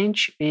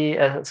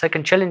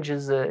second challenge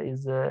is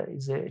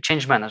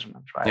change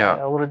management. Right, Yeah.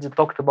 I already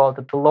talked about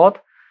it a lot,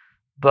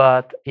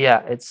 but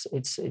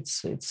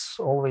it's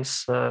always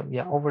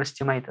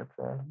overestimated.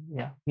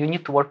 You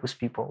need to work with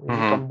people. You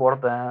need to onboard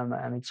them,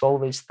 and it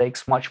always takes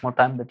much more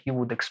time than you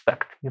would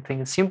expect. You think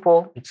it's simple,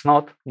 it's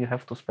not. You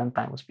have to spend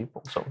time with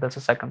people. So that's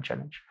a second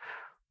challenge.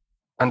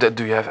 And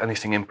do you have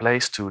anything in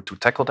place to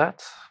tackle that?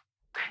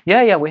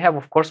 Yeah. We have,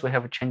 of course, we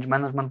have a change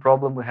management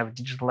problem. We have a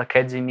digital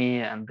academy,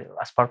 and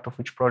as part of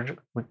which project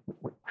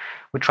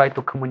we try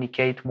to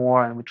communicate more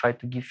and we try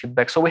to give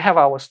feedback. So we have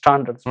our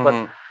standards, but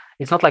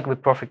it's not like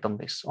we're perfect on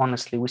this.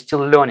 Honestly, we're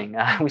still learning.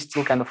 We're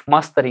still kind of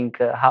mastering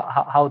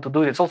how to do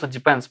it. It also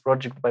depends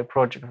project by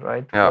project,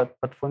 right? Yeah.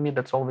 But for me,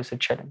 that's always a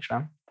challenge.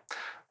 Huh?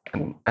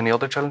 And any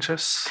other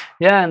challenges?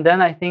 Yeah, and then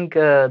I think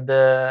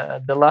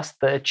the last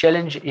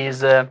challenge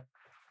is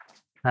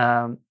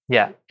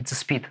it's a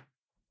speed.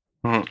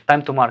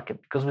 Time to market,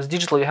 because with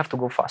digital you have to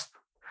go fast.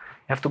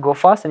 You have to go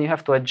fast and you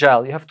have to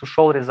agile. You have to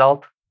show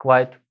result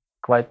quite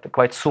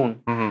soon.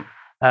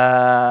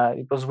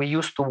 Because we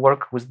used to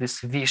work with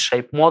this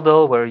V-shaped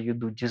model where you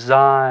do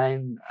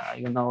design,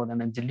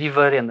 then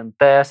delivery, and then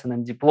test, and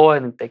then deploy,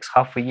 and it takes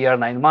half a year,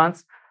 9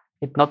 months.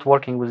 It's not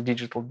working with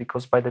digital,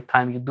 because by the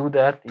time you do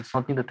that, it's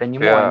not needed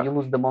anymore, and you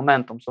lose the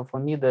momentum. So for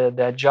me,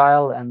 the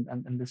agile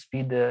and the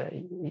speed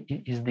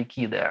is the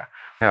key there.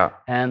 Yeah.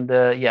 And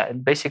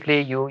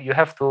basically you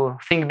have to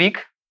think big,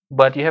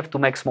 but you have to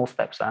make small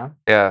steps.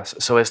 Yeah.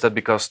 So is that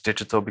because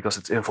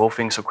it's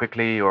evolving so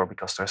quickly, or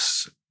because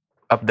there's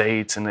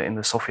updates in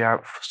the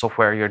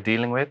software you're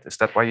dealing with? Is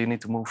that why you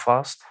need to move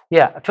fast?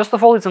 Yeah. First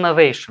of all, it's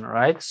innovation,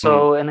 right?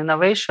 So in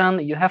innovation,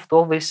 you have to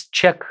always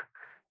check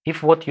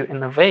if what you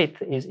innovate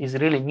is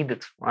really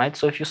needed, right?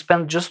 So if you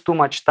spend just too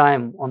much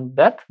time on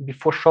that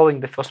before showing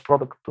the first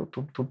product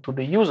to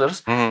the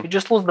users, you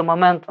just lose the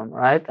momentum,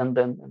 right? And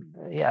then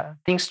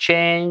things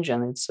change,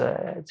 and it's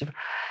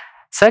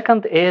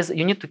second is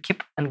you need to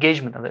keep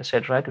engagement, as I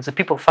said, right? It's a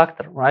people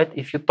factor, right?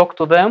 If you talk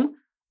to them,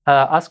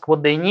 ask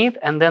what they need,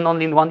 and then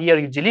only in 1 year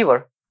you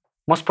deliver,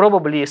 most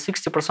probably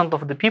 60%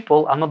 of the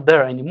people are not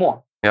there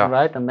anymore. Yeah.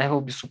 Right, and they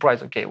will be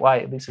surprised. Okay,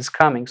 why this is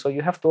coming? So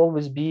you have to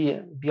always be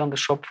on the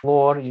shop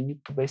floor. You need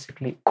to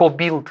basically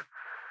co-build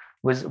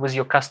with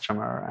your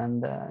customer,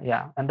 and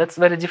and that's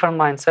very different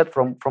mindset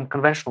from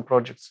conventional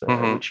projects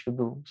which you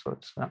do. So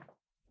it's.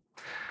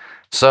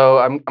 So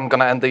I'm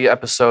gonna end the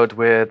episode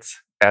with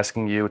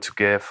asking you to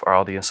give our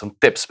audience some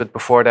tips. But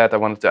before that, I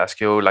wanted to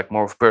ask you like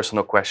more of a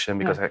personal question,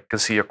 because I can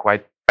see you're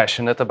quite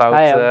passionate about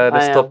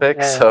this topic.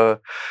 Yeah. So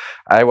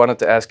I wanted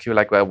to ask you,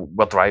 like,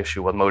 what drives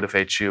you, what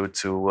motivates you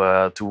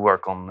to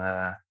work on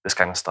this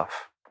kind of stuff?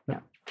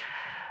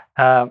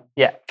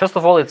 First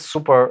of all, it's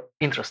super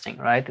interesting,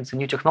 right? It's a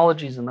new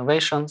technology, it's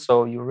innovation,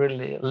 so you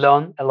really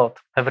learn a lot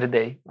every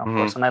day, of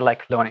course, and I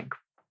like learning.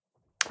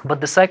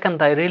 But the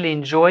second, I really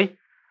enjoy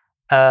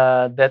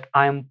that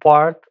I'm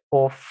part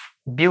of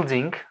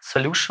building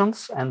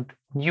solutions and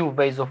new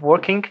ways of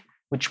working,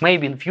 which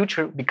maybe in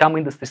future become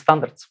industry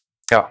standards.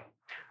 Yeah.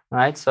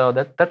 Right. So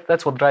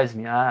that's what drives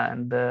me,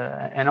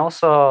 and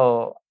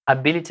also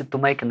ability to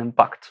make an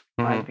impact,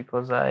 right?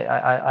 Because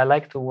I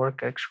like to work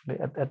actually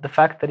at the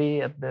factory,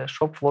 at the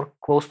shop floor,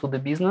 close to the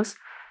business,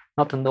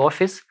 not in the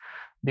office,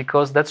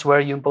 because that's where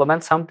you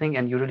implement something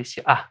and you really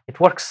see, it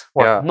works,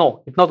 or no,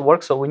 it not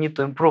works, so we need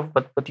to improve.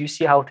 But you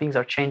see how things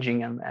are changing,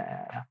 and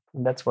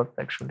that's what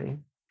actually.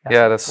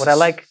 That's what I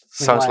like.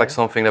 Sounds like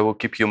something that will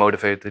keep you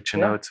motivated,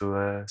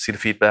 to see the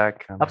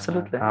feedback. And,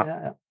 absolutely.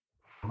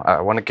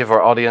 I want to give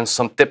our audience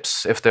some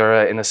tips if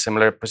they're in a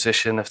similar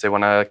position, if they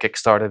want to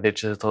kickstart a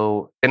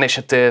digital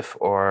initiative,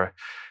 or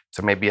if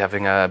they're maybe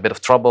having a bit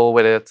of trouble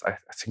with it. I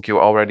think you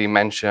already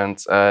mentioned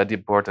the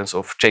importance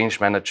of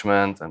change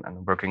management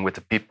and working with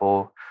the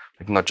people.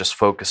 like not just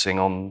focusing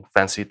on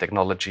fancy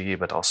technology,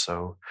 but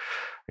also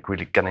like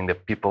really getting the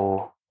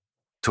people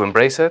to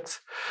embrace it.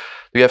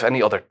 Do you have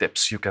any other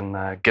tips you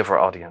can give our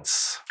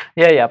audience?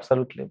 Yeah,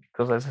 absolutely.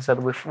 Because as I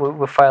said,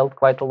 we filed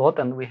quite a lot,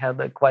 and we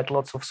had quite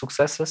lots of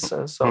successes.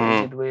 So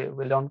indeed,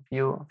 we learned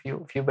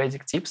few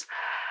basic tips.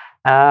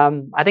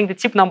 I think the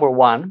tip number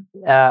one: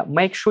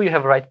 make sure you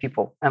have right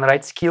people and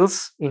right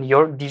skills in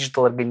your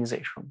digital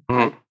organization.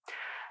 Right?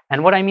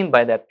 And what I mean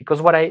by that,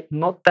 because what I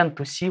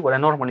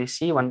normally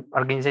see when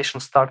organization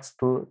starts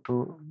to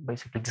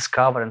basically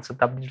discover and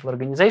set up digital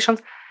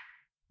organizations,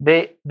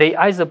 they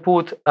either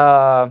put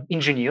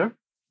engineer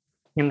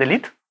in the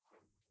lead,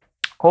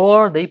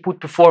 or they put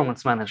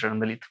performance manager in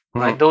the lead.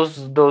 Right?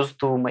 Those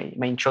two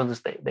main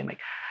choices they make.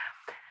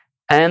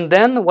 And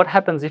then what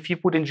happens if you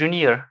put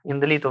engineer in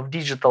the lead of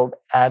digital,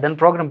 then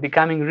program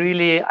becoming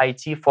really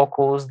IT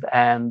focused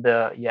and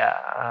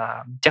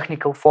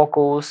technical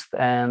focused,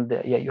 and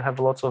you have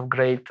lots of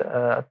great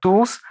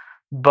tools,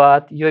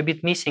 but you're a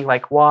bit missing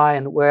like why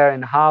and where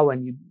and how,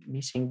 and you're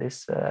missing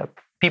this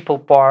people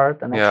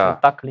part and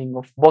actually tackling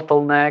of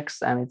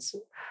bottlenecks. And it's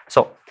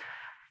so.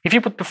 If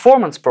you put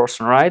performance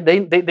person, right,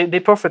 they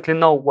perfectly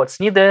know what's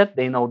needed.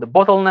 They know the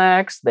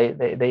bottlenecks.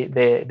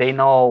 They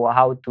know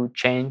how to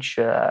change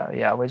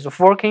ways of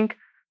working,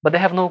 but they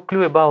have no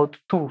clue about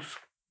tools,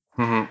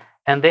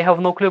 and they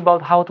have no clue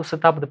about how to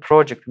set up the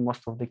project in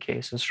most of the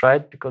cases,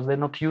 right? Because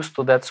they're not used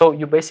to that. So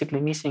you're basically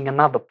missing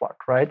another part,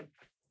 right?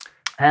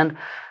 And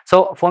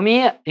so for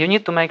me, you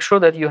need to make sure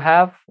that you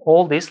have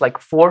all these like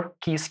 4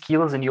 key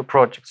skills in your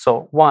project.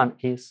 So one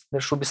is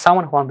there should be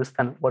someone who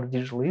understands what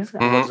digital is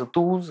and what's the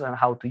tools and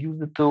how to use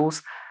the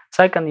tools.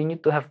 Second, you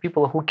need to have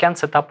people who can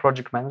set up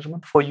project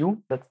management for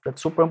you.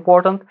 That's super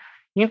important.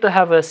 You need to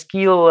have a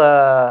skill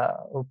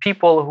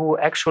people who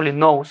actually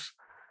knows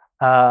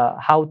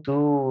how to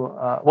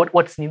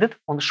what's needed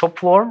on the shop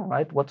floor,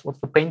 right? What's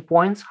the pain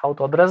points, how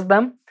to address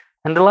them.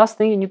 And the last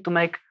thing, you need to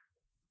make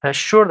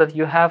sure that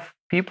you have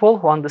people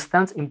who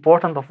understands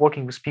importance of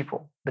working with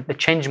people, the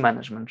change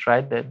management,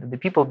 right? The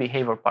people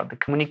behavior part, the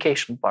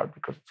communication part,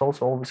 because it's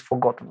also always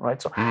forgotten,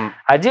 right? So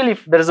ideally,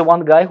 if there is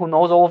one guy who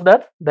knows all of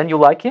that, then you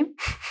like him.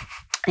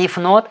 If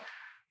not,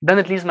 then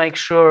at least make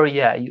sure,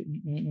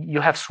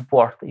 you have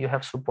support. You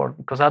have support,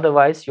 because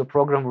otherwise your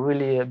program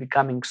really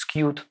becoming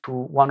skewed to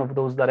one of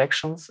those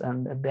directions, and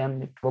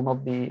then it will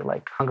not be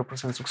like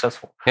 100%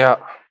 successful.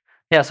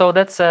 Yeah, so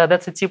that's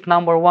a tip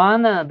number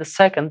one. The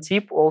second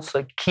tip,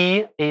 also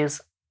key,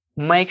 is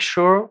make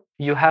sure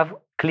you have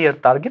clear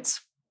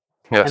targets,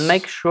 and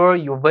make sure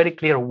you're very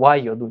clear why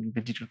you're doing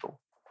the digital.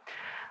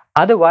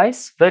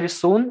 Otherwise, very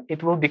soon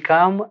it will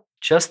become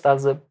just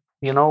as a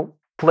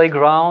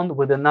playground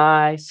with a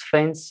nice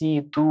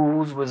fancy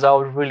tools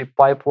without really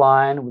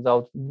pipeline,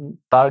 without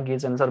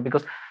targets and so on,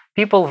 because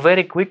people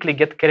very quickly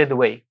get carried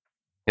away.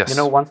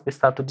 Once they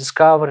start to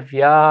discover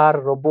VR,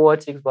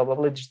 robotics, blah, blah,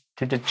 blah,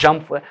 to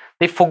jump,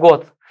 they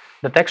forgot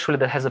that actually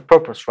that has a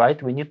purpose,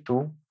 right? We need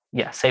to,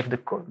 save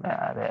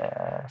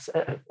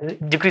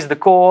decrease the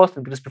cost,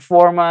 increase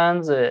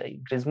performance,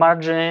 increase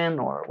margin,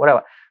 or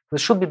whatever. There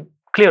should be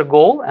clear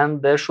goal,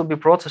 and there should be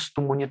process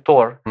to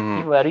monitor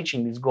if we are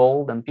reaching this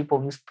goal. Then people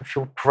need to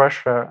feel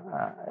pressure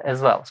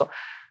as well. So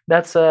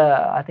that's,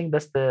 I think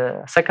that's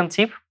the second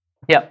tip.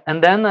 Yeah,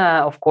 and then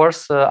of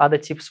course other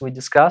tips we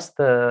discussed.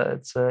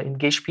 It's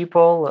engage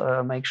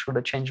people, make sure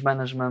the change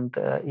management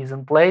is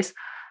in place,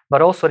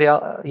 but also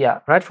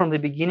right from the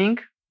beginning,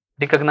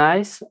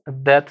 recognize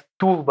that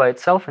tool by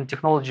itself and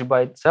technology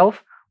by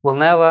itself will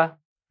never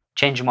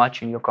change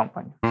much in your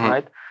company,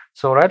 right?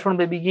 So right from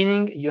the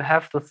beginning, you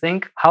have to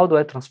think, how do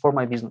I transform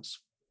my business?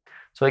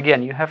 So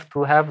again, you have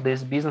to have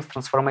this business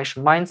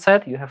transformation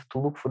mindset. You have to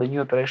look for the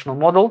new operational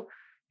model.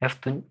 You have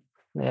to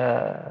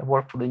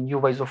work for the new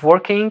ways of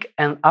working,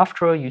 and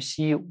after you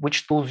see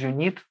which tools you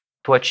need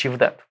to achieve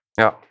that.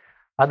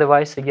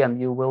 Otherwise, again,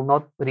 you will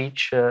not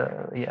reach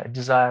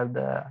desired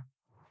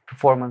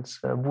performance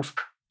boost.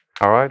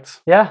 All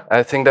right.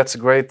 I think that's a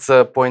great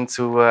point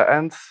to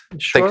end.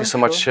 Thank you so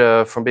much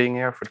for being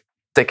here, for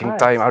taking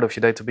time out of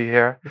your day to be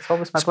here. It's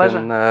always my pleasure.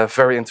 It's been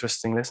very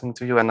interesting listening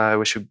to you, and I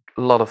wish you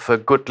a lot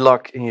of good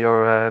luck in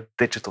your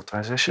digital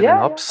transition in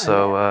Haps.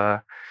 So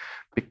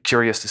be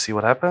curious to see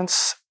what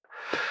happens.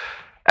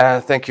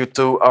 And thank you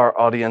to our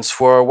audience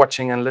for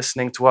watching and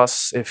listening to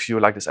us. If you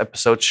like this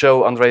episode,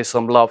 show Andrey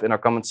some love in our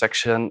comment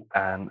section.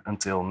 And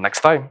until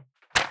next time.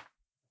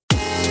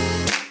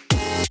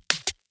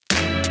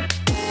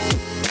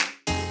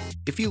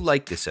 If you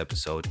like this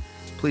episode,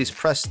 please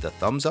press the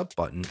thumbs up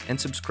button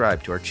and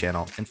subscribe to our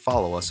channel and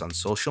follow us on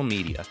social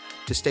media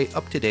to stay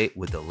up to date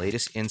with the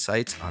latest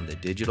insights on the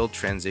digital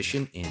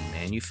transition in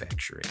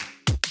manufacturing.